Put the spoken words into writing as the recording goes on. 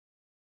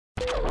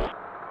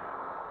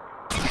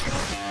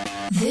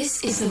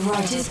This is the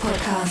Writers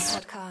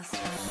Podcast,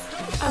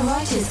 a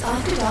Writers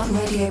After Dark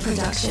radio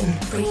production,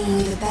 bringing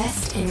you the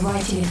best in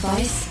writing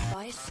advice,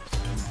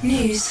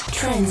 news,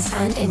 trends,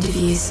 and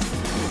interviews.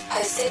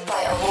 Hosted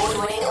by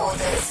award-winning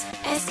authors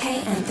S.K.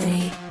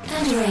 Anthony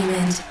and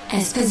Raymond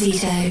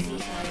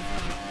Esposito.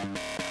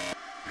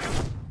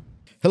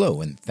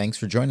 Hello, and thanks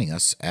for joining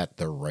us at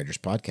the Writers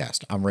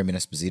Podcast. I'm Raymond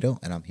Esposito,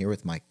 and I'm here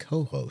with my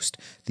co-host,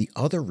 the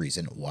other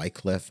reason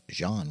Wyclef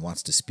Jean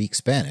wants to speak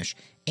Spanish,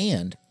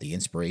 and the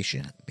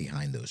inspiration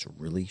behind those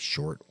really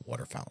short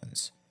water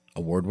fountains.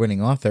 Award-winning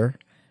author,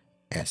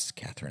 S.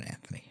 Catherine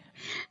Anthony.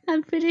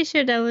 I'm pretty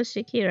sure that was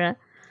Shakira.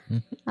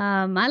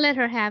 I'll let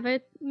her have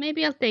it.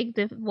 Maybe I'll take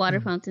the water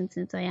fountain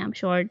since I am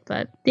short,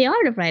 but the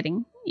art of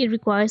writing, it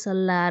requires a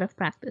lot of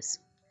practice.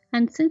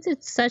 And since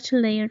it's such a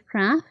layered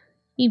craft,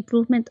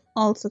 improvement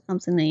also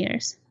comes in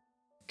layers.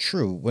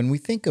 True. When we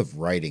think of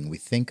writing, we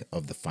think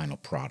of the final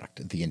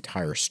product, the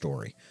entire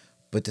story.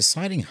 But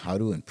deciding how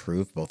to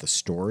improve both a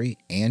story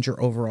and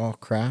your overall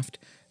craft,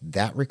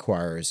 that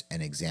requires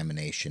an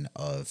examination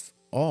of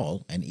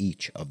all and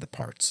each of the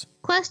parts.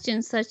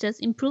 Questions such as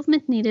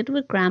improvement needed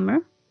with grammar,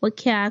 with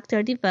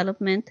character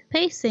development,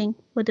 pacing,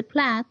 with the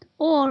plot,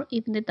 or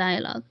even the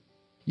dialogue.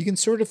 You can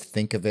sort of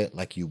think of it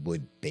like you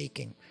would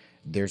baking.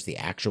 There's the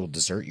actual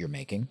dessert you're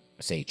making,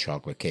 say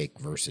chocolate cake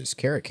versus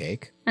carrot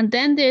cake. And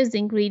then there's the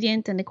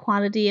ingredient and the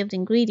quality of the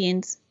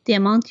ingredients, the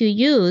amount you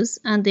use,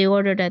 and the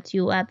order that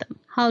you add them.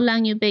 How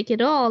long you bake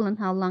it all and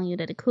how long you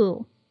let it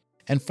cool.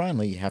 And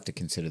finally, you have to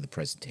consider the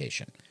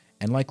presentation.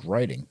 And like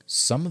writing,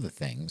 some of the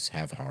things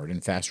have hard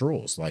and fast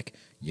rules, like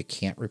you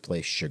can't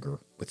replace sugar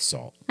with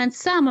salt. And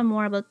some are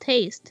more about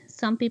taste.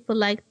 Some people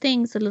like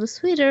things a little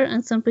sweeter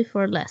and some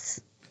prefer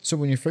less. So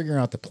when you're figuring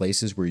out the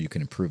places where you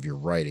can improve your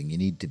writing, you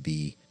need to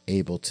be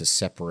able to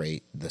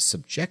separate the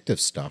subjective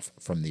stuff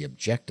from the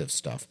objective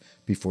stuff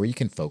before you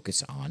can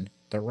focus on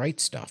the right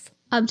stuff.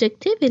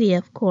 Objectivity,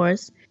 of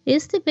course,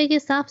 is the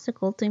biggest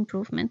obstacle to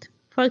improvement.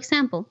 For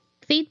example,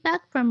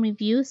 feedback from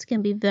reviews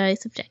can be very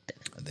subjective.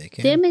 They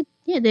can.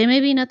 There may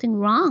be nothing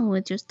wrong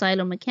with your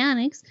style or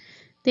mechanics.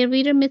 The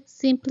reader may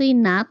simply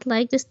not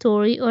like the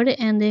story or the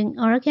ending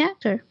or a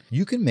character.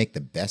 You can make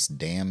the best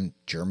damn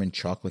German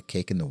chocolate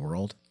cake in the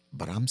world,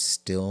 but I'm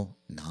still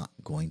not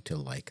going to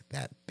like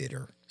that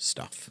bitter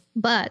stuff.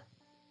 But,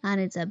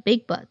 and it's a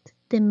big but,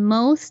 the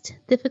most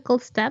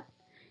difficult step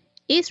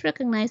is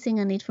recognizing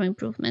a need for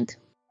improvement.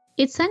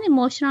 It's an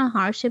emotional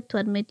hardship to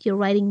admit your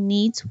writing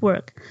needs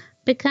work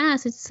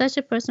because it's such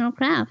a personal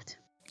craft.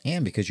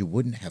 And because you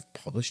wouldn't have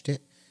published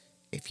it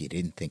if you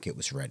didn't think it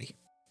was ready.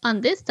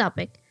 On this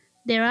topic,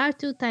 there are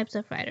two types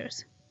of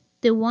writers.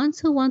 The ones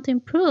who want to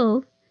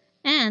improve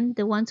and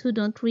the ones who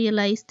don't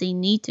realize they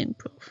need to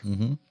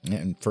improve.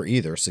 And for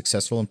either,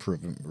 successful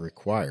improvement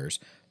requires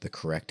the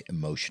correct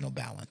emotional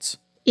balance.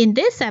 In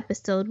this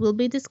episode, we'll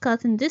be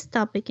discussing this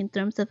topic in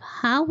terms of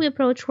how we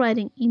approach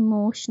writing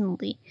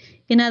emotionally.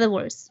 In other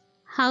words,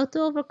 how to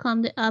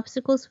overcome the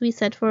obstacles we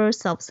set for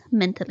ourselves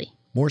mentally.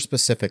 More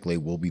specifically,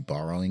 we'll be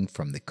borrowing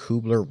from the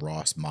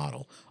Kubler-Ross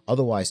model,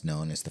 otherwise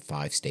known as the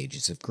 5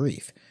 stages of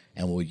grief,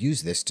 and we'll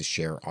use this to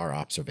share our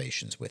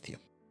observations with you.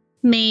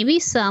 Maybe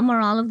some or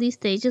all of these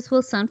stages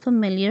will sound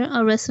familiar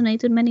or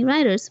resonate with many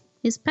writers,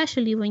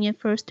 especially when you're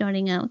first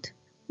starting out.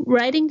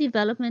 Writing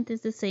development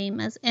is the same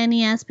as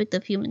any aspect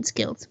of human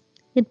skills.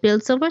 It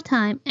builds over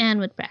time and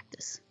with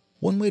practice.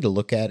 One way to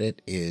look at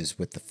it is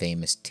with the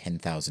famous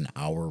 10,000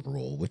 hour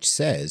rule, which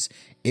says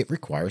it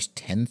requires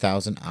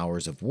 10,000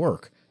 hours of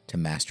work to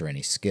master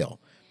any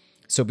skill.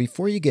 So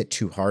before you get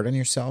too hard on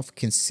yourself,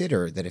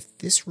 consider that if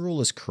this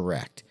rule is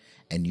correct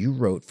and you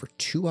wrote for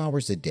 2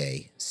 hours a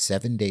day,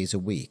 7 days a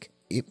week,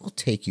 it will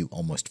take you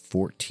almost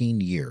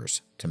 14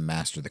 years to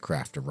master the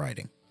craft of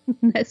writing.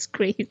 That's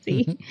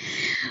crazy.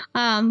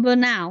 But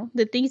now,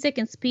 the things that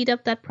can speed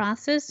up that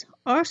process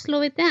or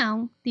slow it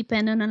down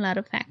depend on a lot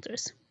of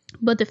factors.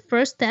 But the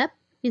first step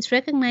is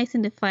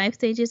recognizing the 5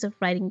 stages of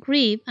writing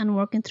grief and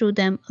working through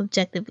them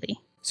objectively.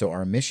 So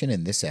our mission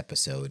in this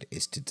episode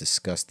is to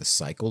discuss the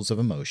cycles of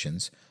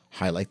emotions,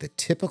 highlight the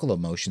typical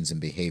emotions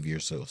and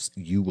behaviors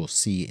you will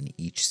see in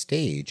each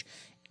stage,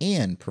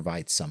 and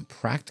provide some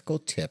practical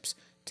tips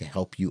to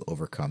help you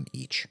overcome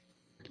each.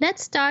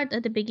 Let's start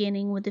at the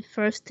beginning with the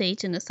first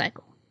stage in the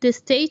cycle. The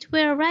stage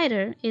where a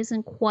writer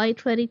isn't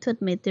quite ready to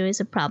admit there is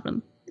a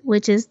problem,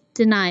 which is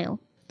denial.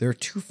 There are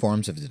 2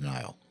 forms of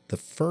denial. The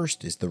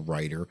first is the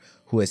writer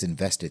who has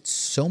invested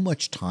so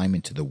much time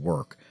into the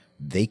work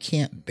they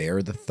can't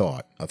bear the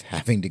thought of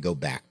having to go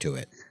back to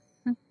it.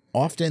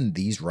 Often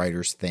these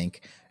writers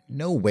think,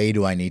 no way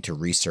do I need to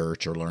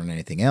research or learn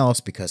anything else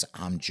because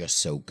I'm just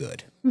so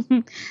good.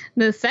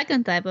 The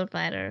second type of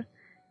writer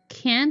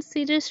can't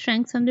see their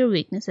strengths and their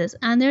weaknesses,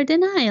 and their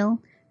denial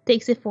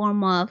takes the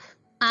form of,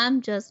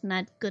 I'm just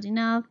not good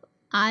enough,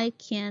 I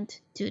can't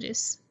do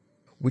this.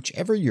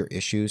 Whichever your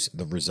issues,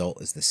 the result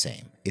is the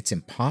same. It's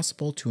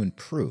impossible to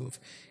improve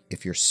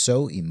if you're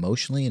so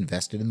emotionally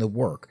invested in the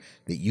work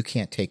that you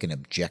can't take an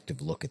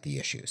objective look at the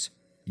issues.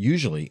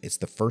 Usually, it's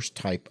the first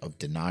type of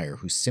denier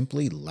who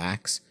simply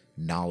lacks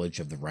knowledge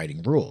of the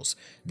writing rules.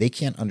 They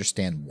can't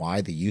understand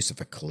why the use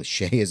of a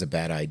cliche is a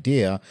bad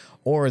idea,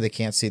 or they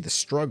can't see the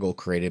struggle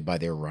created by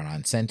their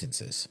run-on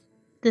sentences.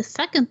 The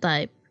second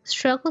type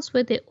struggles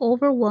with the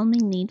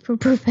overwhelming need for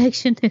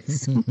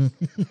perfectionism.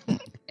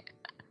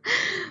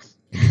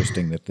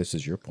 Interesting that this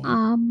is your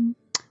point.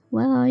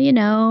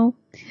 Well,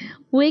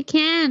 we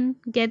can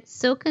get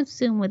so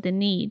consumed with the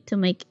need to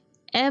make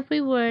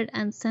every word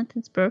and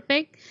sentence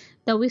perfect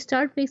that we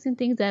start fixing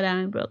things that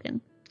aren't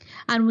broken.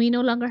 And we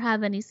no longer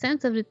have any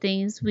sense of the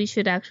things we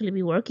should actually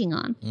be working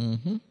on.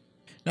 Mm-hmm.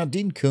 Now,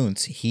 Dean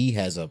Koontz, he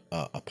has a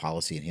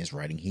policy in his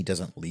writing. He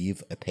doesn't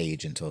leave a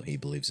page until he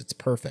believes it's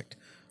perfect.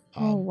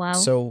 Oh, wow.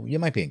 So you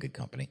might be in good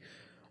company.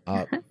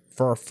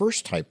 For our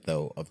first type,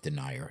 though, of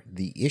denier,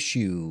 the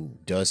issue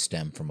does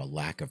stem from a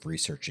lack of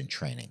research and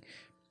training.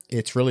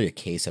 It's really a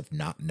case of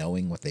not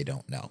knowing what they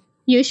don't know.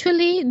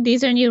 Usually,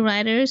 these are new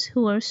writers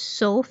who are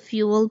so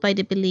fueled by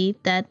the belief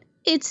that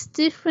it's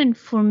different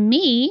for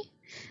me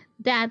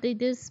that they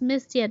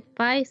dismiss the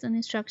advice and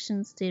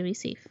instructions they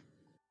receive.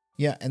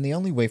 Yeah, and the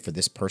only way for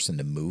this person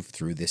to move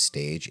through this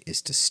stage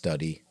is to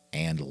study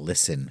and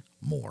listen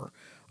more.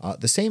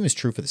 The same is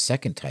true for the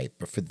second type,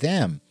 but for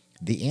them,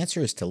 the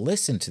answer is to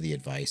listen to the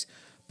advice,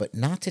 but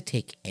not to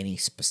take any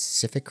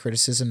specific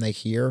criticism they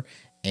hear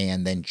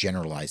and then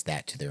generalize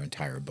that to their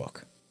entire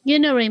book. You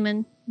know,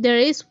 Raymond, there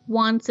is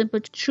one simple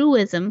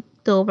truism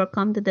to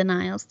overcome the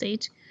denial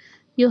stage.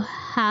 You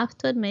have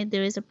to admit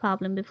there is a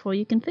problem before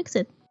you can fix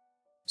it.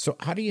 So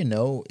how do you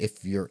know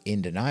if you're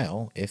in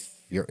denial if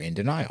you're in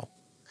denial?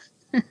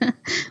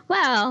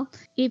 Well,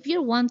 if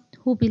you're one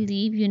who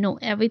believes you know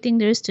everything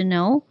there is to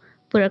know,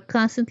 but are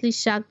constantly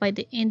shocked by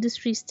the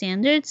industry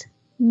standards,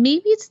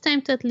 maybe it's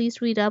time to at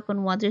least read up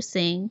on what they're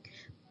saying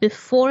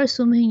before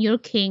assuming you're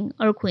king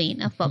or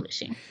queen of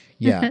publishing.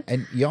 Yeah,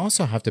 and you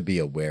also have to be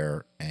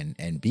aware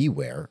and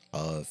beware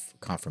of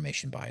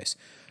confirmation bias.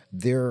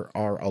 There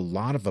are a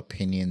lot of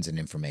opinions and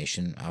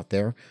information out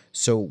there,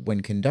 so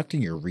when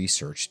conducting your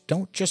research,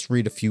 don't just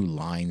read a few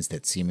lines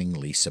that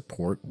seemingly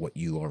support what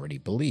you already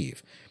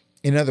believe.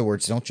 In other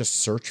words, don't just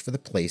search for the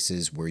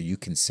places where you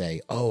can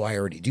say, oh, I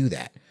already do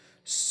that.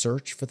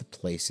 Search for the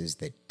places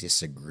that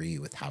disagree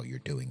with how you're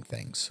doing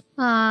things.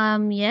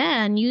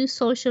 And use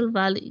social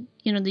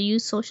they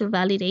use social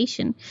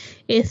validation.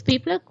 If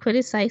people are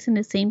criticizing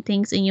the same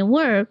things in your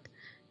work,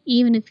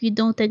 even if you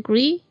don't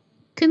agree,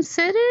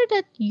 consider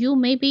that you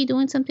may be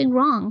doing something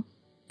wrong.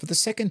 For the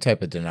second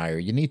type of denier,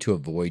 you need to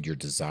avoid your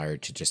desire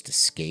to just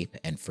escape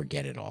and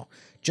forget it all.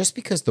 Just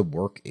because the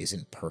work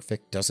isn't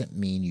perfect doesn't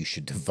mean you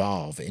should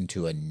devolve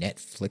into a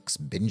Netflix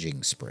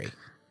binging spree.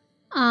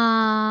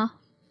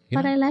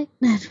 But I like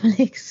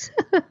Netflix.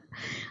 I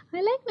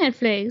like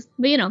Netflix.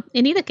 But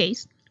in either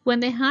case, when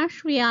the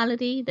harsh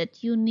reality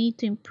that you need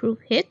to improve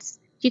hits,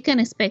 you can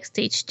expect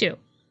stage 2,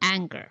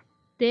 anger.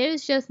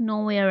 There's just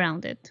no way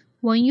around it.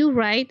 When you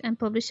write and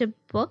publish a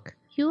book,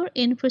 you're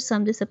in for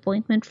some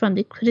disappointment from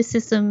the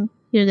criticism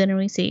you're going to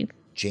receive.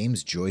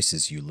 James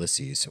Joyce's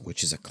Ulysses,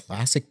 which is a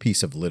classic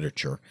piece of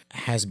literature,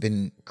 has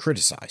been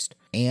criticized.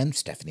 And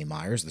Stephanie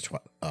Meyer's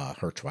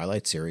her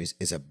Twilight series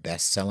is a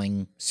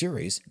best-selling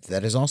series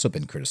that has also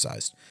been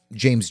criticized.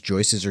 James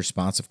Joyce's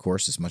response, of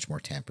course, is much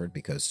more tempered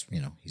because,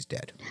 he's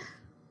dead.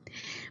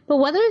 But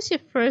whether it's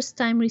your first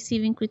time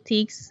receiving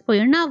critiques for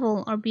your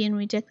novel or being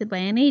rejected by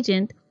an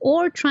agent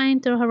or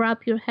trying to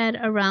wrap your head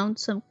around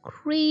some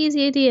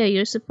crazy idea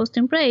you're supposed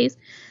to embrace,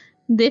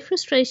 the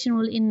frustration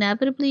will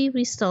inevitably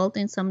result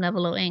in some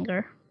level of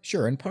anger.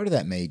 Sure, and part of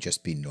that may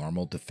just be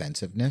normal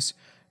defensiveness,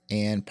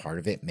 and part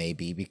of it may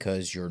be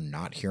because you're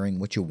not hearing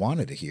what you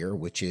wanted to hear,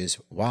 which is,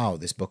 wow,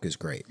 this book is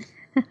great.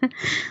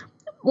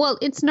 Well,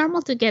 it's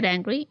normal to get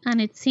angry, and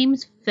it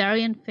seems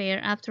very unfair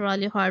after all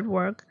your hard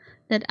work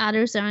that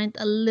others aren't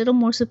a little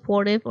more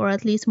supportive or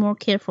at least more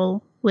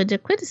careful with their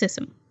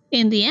criticism.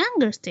 In the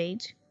anger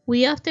stage,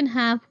 we often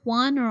have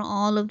one or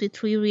all of the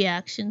 3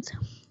 reactions.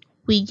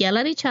 We yell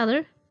at each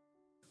other,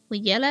 we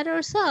yell at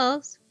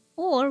ourselves,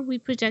 or we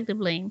project the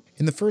blame.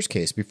 In the first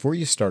case, before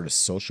you start a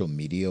social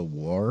media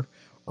war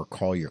or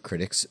call your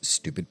critics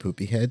stupid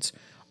poopy heads,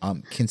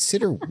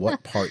 consider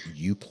what part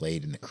you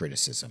played in the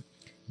criticism.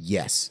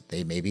 Yes,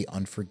 they may be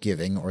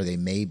unforgiving or they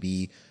may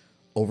be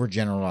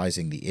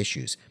overgeneralizing the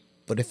issues,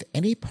 but if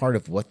any part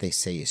of what they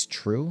say is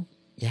true,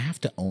 you have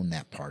to own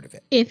that part of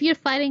it. If you're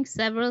fighting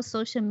several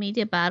social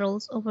media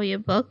battles over your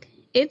book,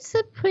 it's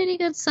a pretty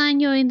good sign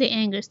you're in the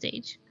anger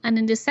stage. And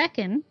in the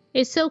second,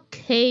 it's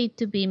okay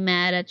to be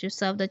mad at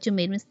yourself that you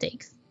made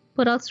mistakes.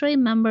 But also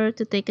remember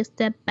to take a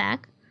step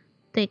back,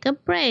 take a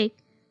break,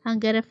 and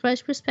get a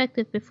fresh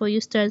perspective before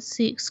you start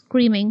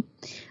screaming,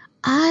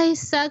 I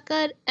suck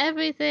at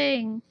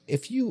everything.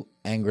 If you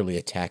angrily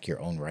attack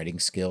your own writing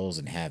skills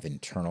and have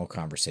internal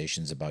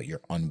conversations about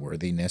your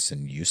unworthiness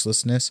and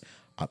uselessness,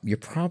 you're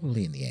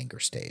probably in the anger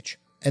stage.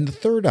 And the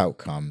third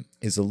outcome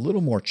is a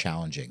little more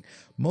challenging,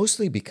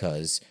 mostly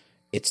because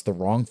it's the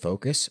wrong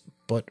focus,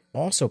 but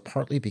also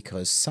partly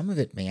because some of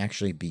it may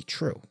actually be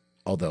true,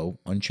 although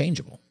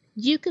unchangeable.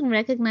 You can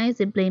recognize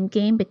the blame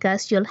game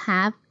because you'll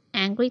have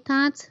angry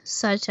thoughts,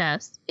 such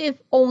as, if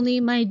only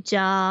my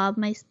job,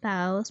 my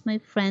spouse, my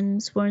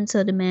friends weren't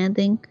so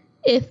demanding.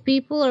 If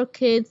people or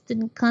kids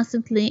didn't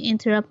constantly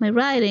interrupt my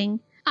writing,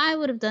 I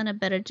would have done a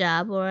better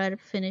job or I'd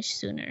have finished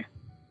sooner.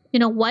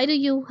 Why do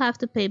you have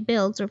to pay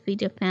bills or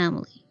feed your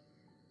family?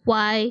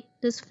 Why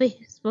does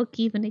Facebook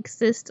even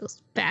exist,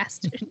 those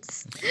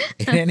bastards?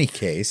 In any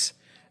case,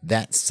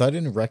 that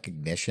sudden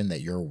recognition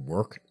that your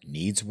work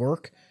needs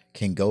work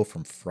can go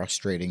from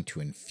frustrating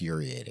to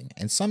infuriating,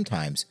 and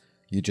sometimes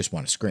you just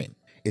want to scream.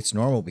 It's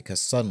normal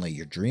because suddenly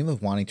your dream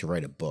of wanting to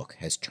write a book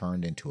has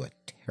turned into a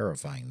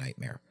terrifying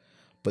nightmare.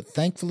 But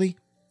thankfully,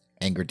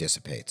 anger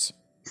dissipates.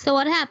 So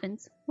what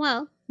happens?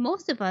 Well,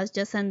 most of us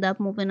just end up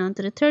moving on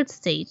to the third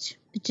stage,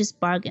 which is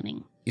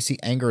bargaining. You see,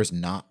 anger is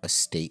not a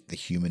state the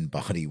human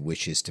body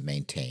wishes to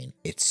maintain.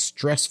 It's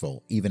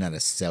stressful, even at a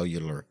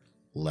cellular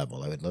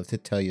level. I would love to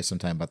tell you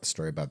sometime about the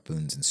story about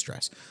boons and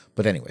stress.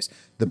 But anyways,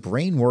 the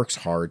brain works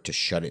hard to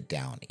shut it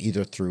down,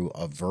 either through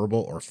a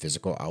verbal or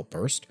physical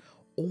outburst,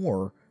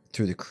 or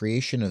through the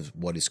creation of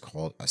what is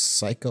called a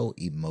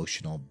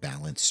psycho-emotional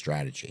balance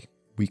strategy.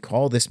 We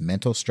call this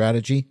mental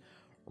strategy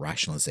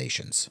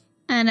rationalizations.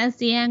 And as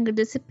the anger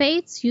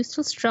dissipates, you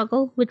still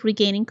struggle with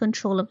regaining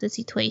control of the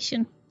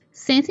situation.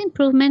 Since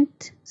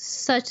improvement,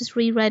 such as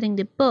rewriting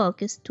the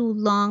book, is too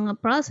long a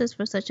process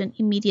for such an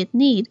immediate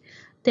need,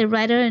 the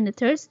writer in the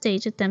third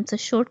stage attempts a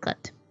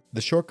shortcut.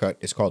 The shortcut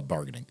is called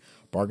bargaining.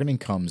 Bargaining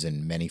comes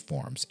in many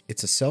forms.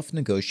 It's a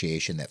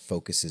self-negotiation that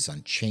focuses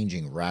on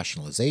changing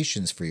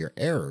rationalizations for your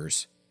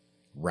errors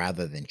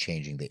rather than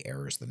changing the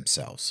errors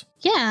themselves.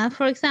 Yeah,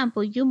 for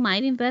example, you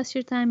might invest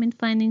your time in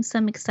finding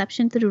some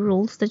exception to the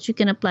rules that you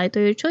can apply to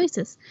your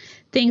choices.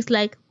 Things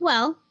like,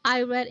 well,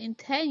 I read in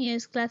 10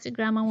 years classic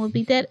grammar will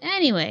be dead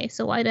anyway,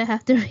 so why do I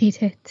have to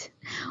read it?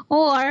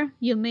 Or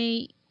you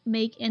may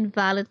make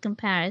invalid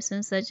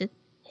comparisons such as,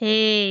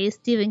 hey,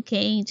 Stephen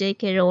King,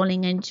 J.K.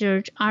 Rowling, and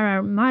George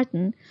R.R.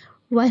 Martin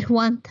write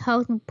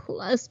 1,000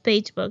 plus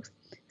page books,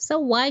 so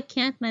why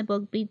can't my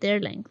book be their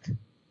length?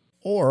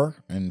 Or,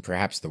 and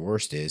perhaps the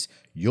worst is,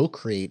 you'll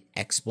create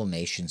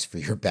explanations for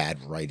your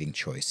bad writing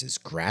choices,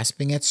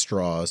 grasping at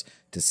straws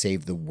to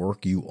save the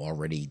work you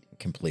already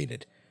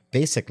completed.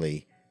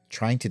 Basically,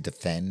 trying to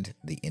defend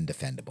the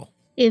indefendable.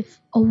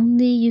 If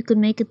only you could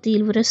make a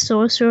deal with a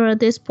sorcerer at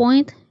this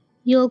point,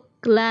 you'll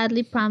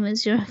gladly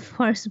promise your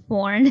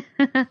firstborn.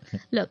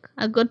 Look,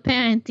 a good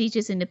parent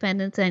teaches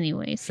independence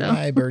anyway, so...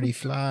 Fly, birdie,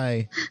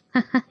 fly.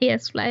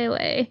 Yes, fly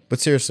away.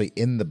 But seriously,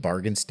 in the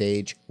bargain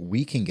stage,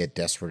 we can get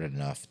desperate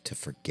enough to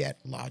forget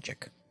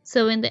logic.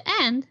 So in the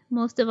end,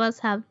 most of us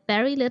have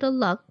very little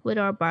luck with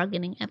our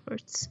bargaining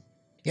efforts.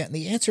 Yeah, and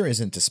the answer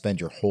isn't to spend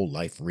your whole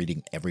life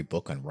reading every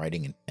book on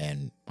writing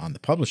and on the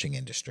publishing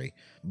industry,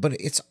 but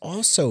it's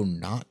also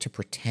not to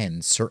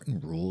pretend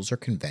certain rules or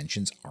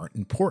conventions aren't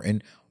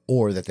important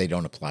or that they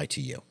don't apply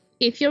to you.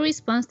 If your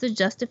response to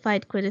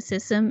justified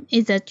criticism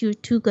is that you're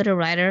too good a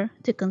writer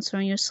to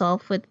concern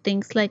yourself with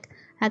things like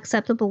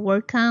acceptable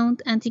word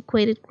count,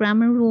 antiquated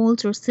grammar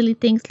rules, or silly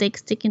things like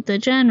sticking to a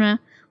genre,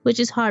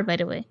 which is hard, by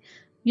the way,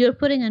 you're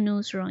putting a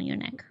noose around your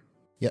neck.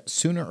 Yet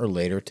sooner or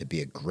later, to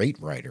be a great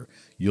writer,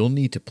 you'll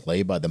need to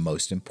play by the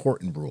most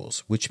important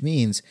rules, which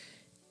means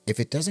if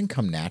it doesn't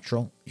come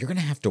natural, you're going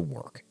to have to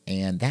work.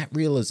 And that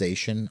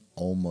realization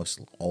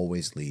almost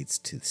always leads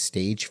to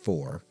stage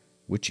 4,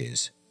 which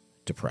is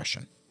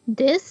depression.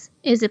 This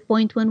is the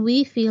point when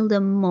we feel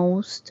the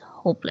most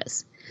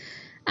hopeless.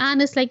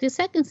 And it's like the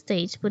second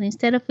stage, but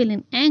instead of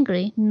feeling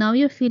angry, now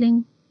you're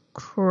feeling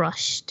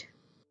crushed.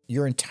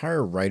 Your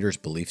entire writer's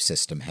belief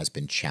system has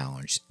been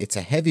challenged. It's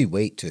a heavy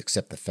weight to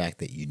accept the fact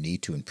that you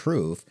need to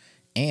improve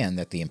and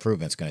that the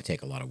improvement's going to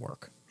take a lot of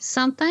work.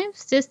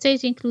 Sometimes this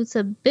stage includes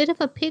a bit of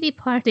a pity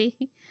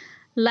party.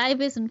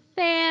 Life isn't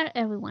fair,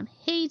 everyone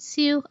hates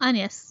you, and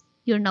yes,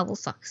 your novel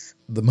sucks.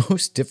 The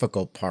most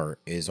difficult part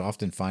is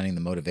often finding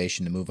the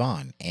motivation to move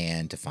on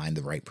and to find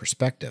the right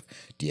perspective.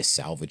 Do you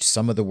salvage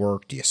some of the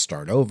work? Do you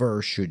start over?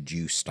 Or should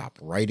you stop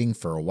writing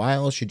for a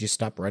while? Should you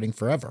stop writing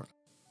forever?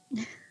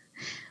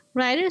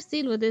 Writers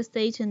deal with this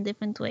stage in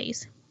different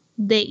ways.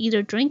 They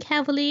either drink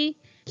heavily,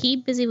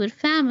 keep busy with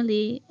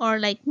family, or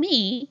like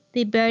me,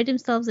 they bury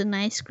themselves in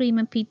ice cream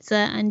and pizza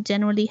and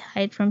generally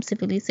hide from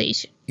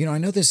civilization. You know, I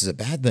know this is a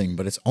bad thing,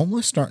 but it's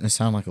almost starting to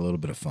sound like a little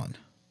bit of fun.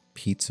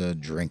 Pizza,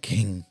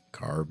 drinking,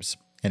 carbs.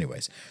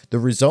 Anyways, the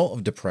result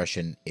of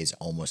depression is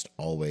almost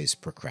always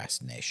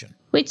procrastination.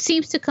 Which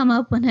seems to come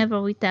up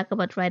whenever we talk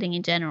about writing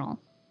in general.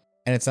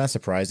 And it's not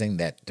surprising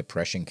that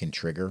depression can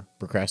trigger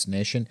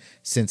procrastination,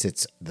 since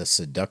it's the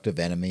seductive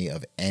enemy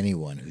of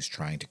anyone who's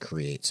trying to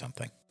create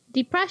something.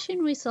 Depression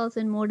results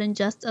in more than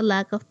just a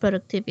lack of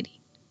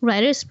productivity.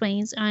 Writers'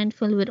 brains aren't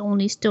filled with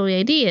only story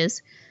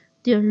ideas.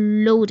 They're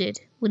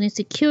loaded with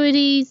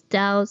insecurities,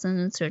 doubts, and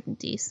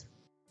uncertainties.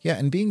 Yeah,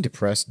 and being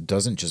depressed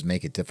doesn't just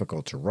make it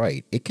difficult to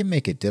write. It can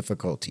make it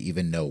difficult to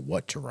even know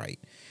what to write.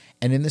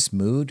 And in this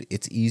mood,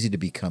 it's easy to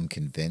become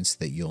convinced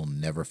that you'll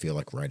never feel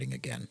like writing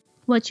again.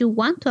 What you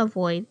want to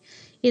avoid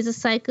is a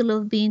cycle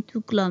of being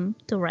too glum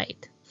to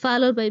write,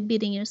 followed by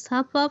beating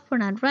yourself up for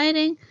not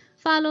writing,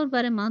 followed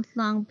by a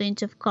month-long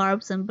binge of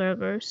carbs and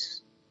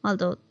burgers.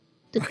 Although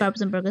the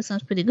carbs and burgers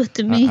sounds pretty good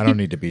to me. I don't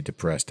need to be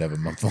depressed to have a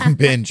month-long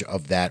binge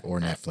of that or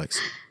Netflix.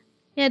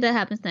 Yeah, that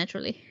happens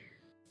naturally.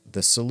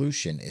 The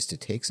solution is to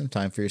take some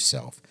time for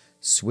yourself,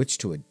 switch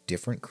to a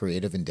different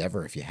creative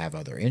endeavor if you have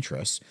other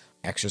interests,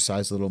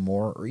 exercise a little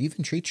more, or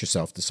even treat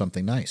yourself to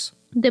something nice.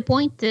 The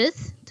point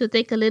is to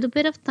take a little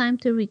bit of time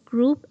to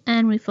regroup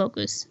and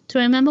refocus, to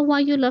remember why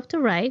you love to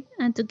write,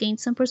 and to gain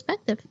some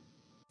perspective.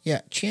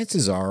 Yeah,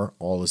 chances are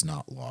all is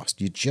not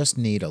lost. You just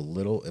need a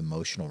little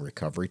emotional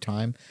recovery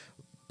time,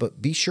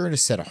 but be sure to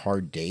set a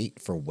hard date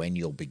for when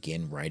you'll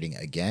begin writing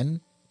again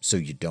so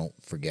you don't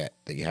forget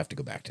that you have to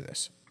go back to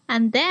this.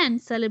 And then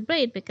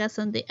celebrate, because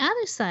on the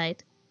other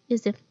side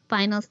is the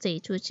final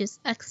stage, which is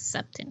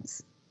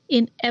acceptance.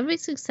 In every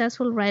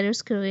successful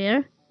writer's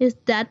career is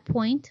that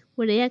point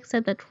where they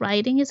accept that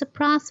writing is a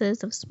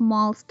process of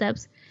small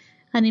steps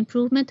and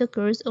improvement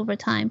occurs over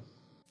time.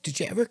 Did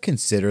you ever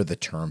consider the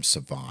term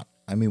savant?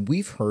 I mean,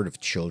 we've heard of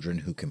children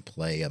who can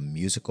play a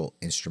musical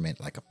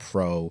instrument like a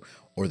pro,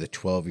 or the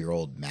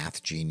 12-year-old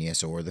math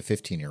genius, or the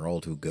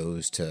 15-year-old who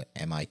goes to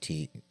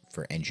MIT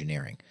for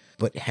engineering.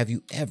 But have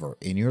you ever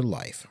in your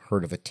life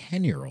heard of a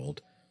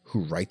 10-year-old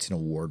who writes an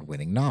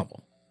award-winning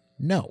novel?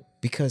 No,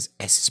 because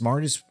as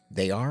smart as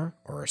they are,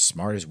 or as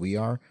smart as we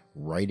are,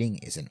 writing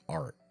is an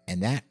art,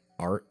 and that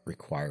art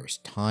requires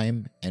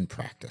time and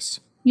practice.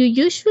 You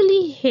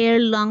usually hear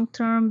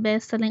long-term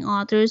best-selling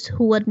authors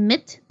who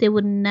admit they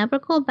would never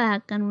go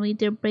back and read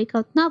their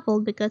breakout novel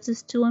because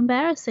it's too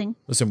embarrassing.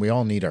 Listen, we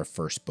all need our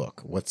first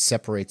book. What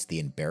separates the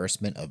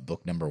embarrassment of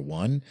book number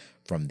 1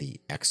 from the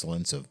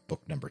excellence of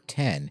book number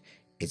 10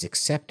 is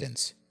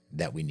acceptance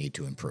that we need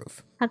to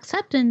improve.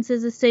 Acceptance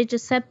is the stage that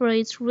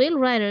separates real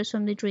writers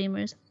from the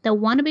dreamers. The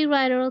wannabe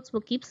writers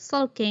will keep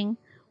sulking,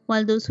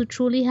 while those who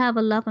truly have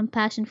a love and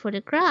passion for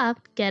the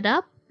craft get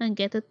up and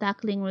get to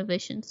tackling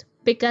revisions.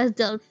 Because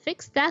they'll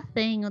fix that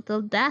thing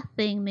until that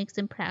thing makes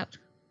them proud.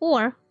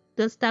 Or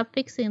they'll stop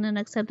fixing and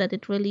accept that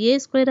it really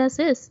is great as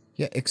is.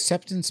 Yeah,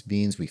 acceptance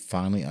means we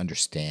finally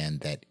understand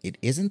that it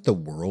isn't the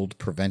world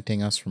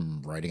preventing us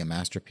from writing a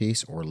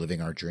masterpiece or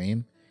living our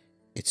dream.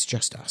 It's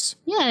just us.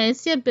 Yeah,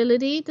 it's the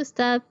ability to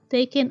stop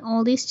taking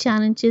all these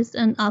challenges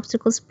and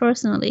obstacles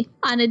personally.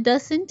 And it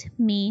doesn't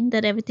mean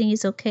that everything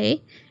is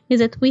okay. It's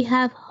that we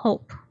have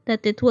hope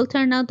that it will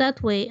turn out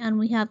that way, and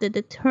we have the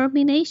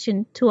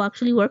determination to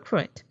actually work for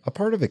it. A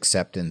part of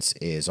acceptance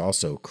is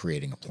also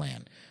creating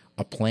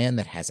a plan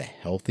that has a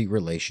healthy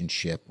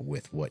relationship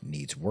with what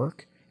needs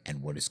work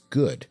and what is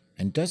good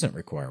and doesn't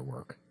require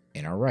work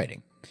in our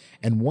writing.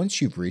 And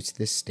once you've reached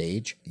this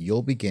stage,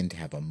 you'll begin to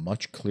have a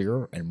much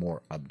clearer and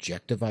more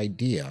objective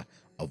idea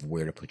of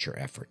where to put your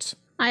efforts.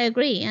 I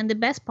agree, and the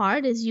best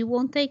part is you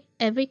won't take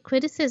every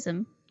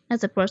criticism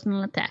as a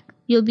personal attack.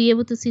 You'll be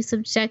able to see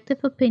subjective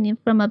opinion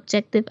from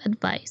objective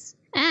advice,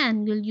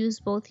 and you'll use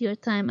both your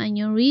time and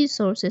your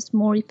resources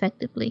more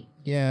effectively.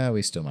 Yeah,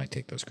 we still might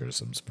take those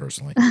criticisms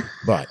personally,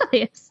 but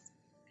Yes.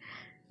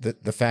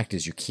 the fact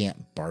is you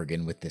can't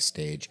bargain with this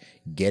stage.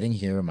 Getting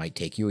here might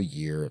take you a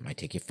year, it might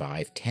take you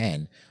 5,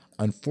 10.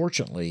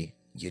 Unfortunately,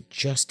 you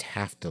just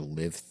have to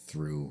live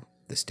through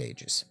the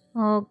stages.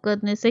 Oh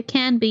goodness, it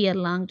can be a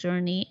long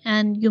journey,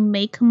 and you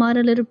may come out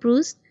a little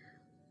bruised,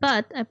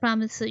 but I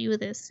promise you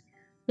this,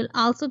 you'll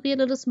also be a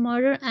little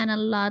smarter and a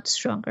lot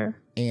stronger.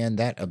 And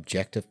that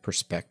objective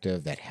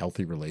perspective, that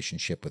healthy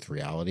relationship with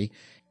reality,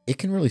 it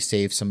can really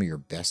save some of your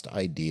best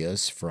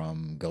ideas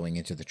from going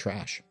into the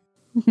trash.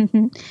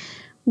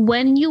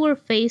 When you are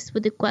faced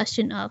with the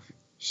question of,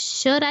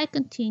 should I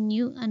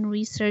continue and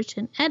research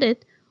and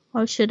edit,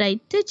 or should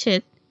I ditch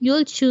it,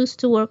 you'll choose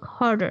to work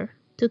harder,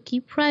 to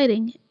keep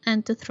writing,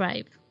 and to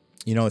thrive.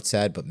 You know, it's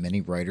sad, but many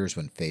writers,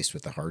 when faced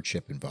with the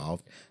hardship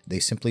involved, they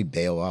simply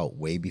bail out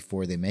way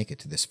before they make it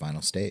to this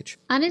final stage.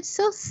 And it's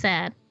so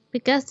sad,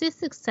 because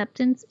this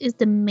acceptance is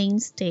the main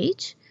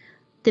stage,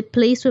 the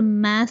place where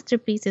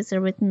masterpieces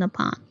are written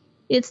upon.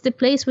 It's the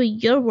place where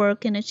your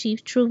work can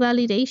achieve true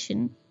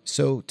validation.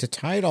 So to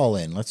tie it all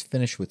in, let's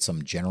finish with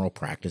some general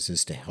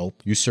practices to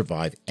help you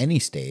survive any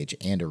stage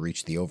and to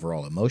reach the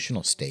overall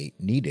emotional state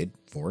needed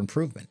for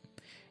improvement.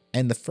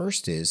 And the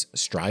first is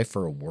strive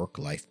for a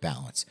work-life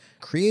balance.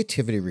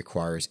 Creativity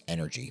requires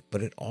energy,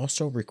 but it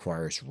also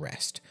requires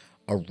rest.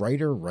 A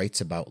writer writes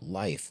about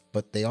life,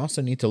 but they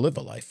also need to live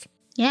a life.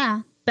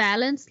 Yeah,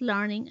 balance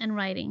learning and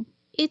writing.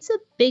 It's a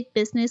big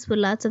business with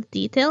lots of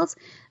details,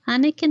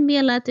 and it can be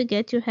a lot to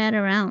get your head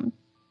around.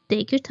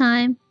 Take your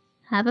time,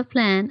 have a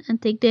plan, and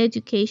take the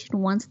education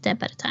one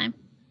step at a time.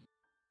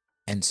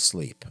 And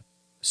sleep.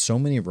 So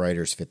many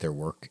writers fit their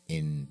work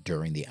in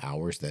during the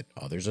hours that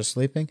others are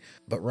sleeping,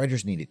 but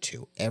writers need it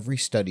too. Every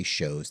study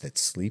shows that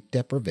sleep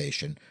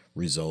deprivation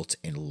results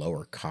in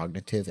lower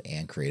cognitive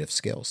and creative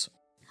skills.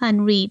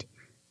 And read.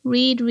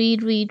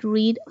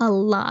 Read a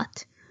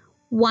lot.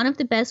 One of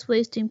the best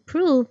ways to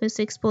improve is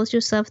to expose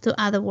yourself to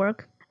other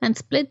work and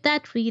split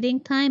that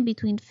reading time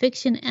between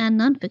fiction and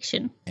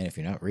nonfiction. And if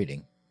you're not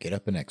reading, get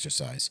up and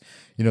exercise.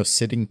 You know,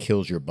 sitting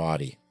kills your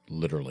body,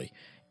 literally.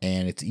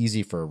 And it's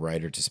easy for a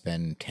writer to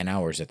spend 10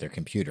 hours at their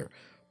computer.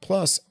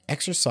 Plus,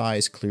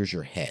 exercise clears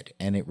your head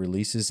and it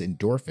releases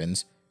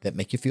endorphins that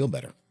make you feel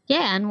better.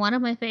 Yeah, and one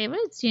of my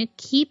favorites, you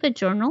keep a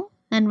journal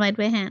and write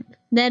by hand.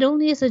 Not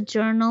only is a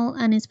journal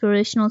an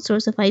inspirational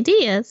source of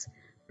ideas,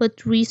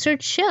 but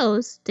research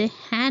shows the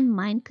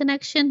hand-mind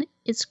connection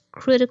is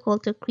critical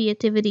to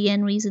creativity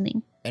and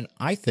reasoning. And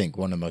I think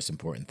one of the most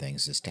important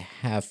things is to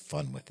have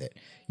fun with it.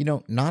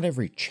 Not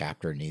every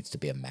chapter needs to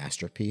be a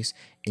masterpiece.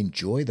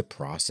 Enjoy the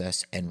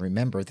process and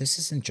remember this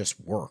isn't just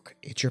work,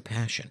 it's your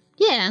passion.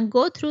 Yeah, and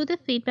go through the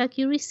feedback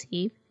you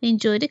receive,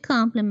 enjoy the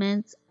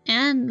compliments,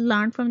 and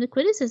learn from the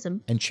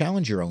criticism. And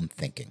challenge your own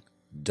thinking.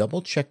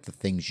 Double check the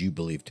things you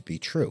believe to be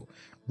true.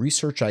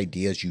 Research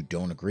ideas you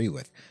don't agree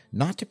with,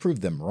 not to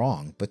prove them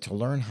wrong, but to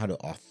learn how to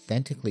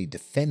authentically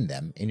defend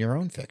them in your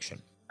own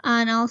fiction.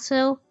 And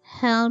also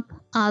help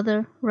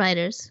other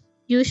writers.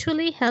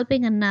 Usually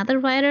helping another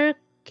writer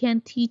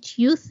can teach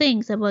you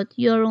things about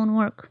your own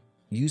work.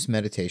 Use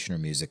meditation or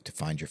music to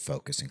find your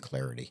focus and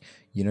clarity.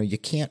 You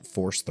can't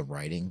force the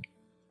writing,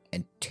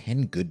 and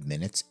 10 good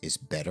minutes is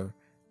better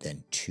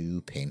than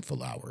 2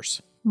 painful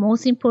hours.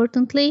 Most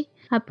importantly,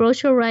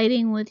 approach your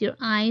writing with your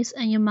eyes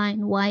and your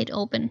mind wide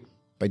open.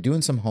 By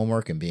doing some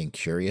homework and being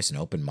curious and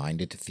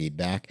open-minded to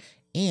feedback,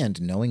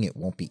 and knowing it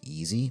won't be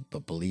easy,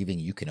 but believing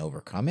you can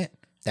overcome it,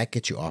 that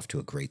gets you off to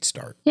a great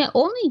start. Yeah,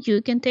 only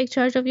you can take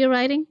charge of your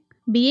writing.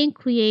 Being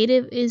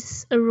creative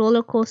is a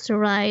roller coaster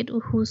ride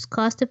whose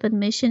cost of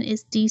admission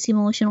is these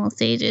emotional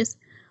stages.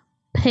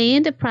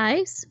 Paying the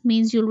price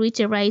means you'll reach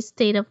a right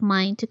state of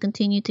mind to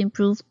continue to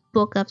improve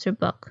book after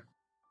book.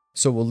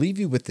 So we'll leave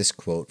you with this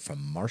quote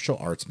from martial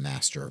arts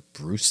master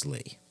Bruce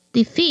Lee.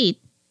 Defeat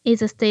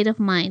is a state of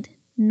mind.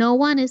 No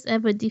one is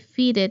ever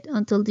defeated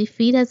until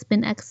defeat has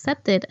been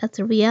accepted as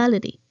a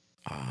reality.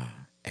 Ah,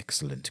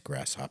 excellent,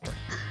 Grasshopper.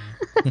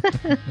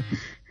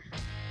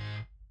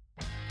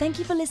 Thank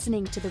you for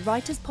listening to the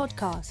Writers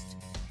Podcast.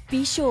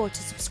 Be sure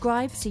to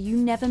subscribe so you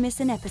never miss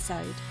an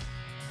episode.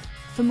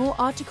 For more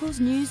articles,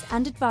 news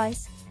and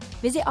advice,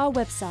 visit our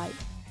website,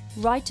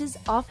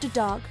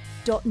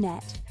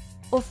 writersafterdark.net,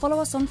 or follow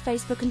us on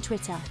Facebook and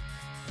Twitter.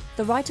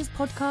 The Writers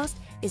Podcast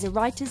is a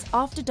Writers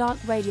After Dark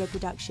radio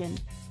production.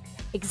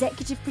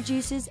 Executive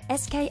producers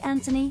SK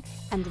Anthony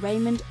and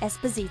Raymond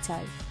Esposito.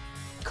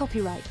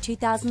 Copyright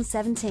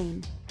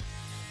 2017.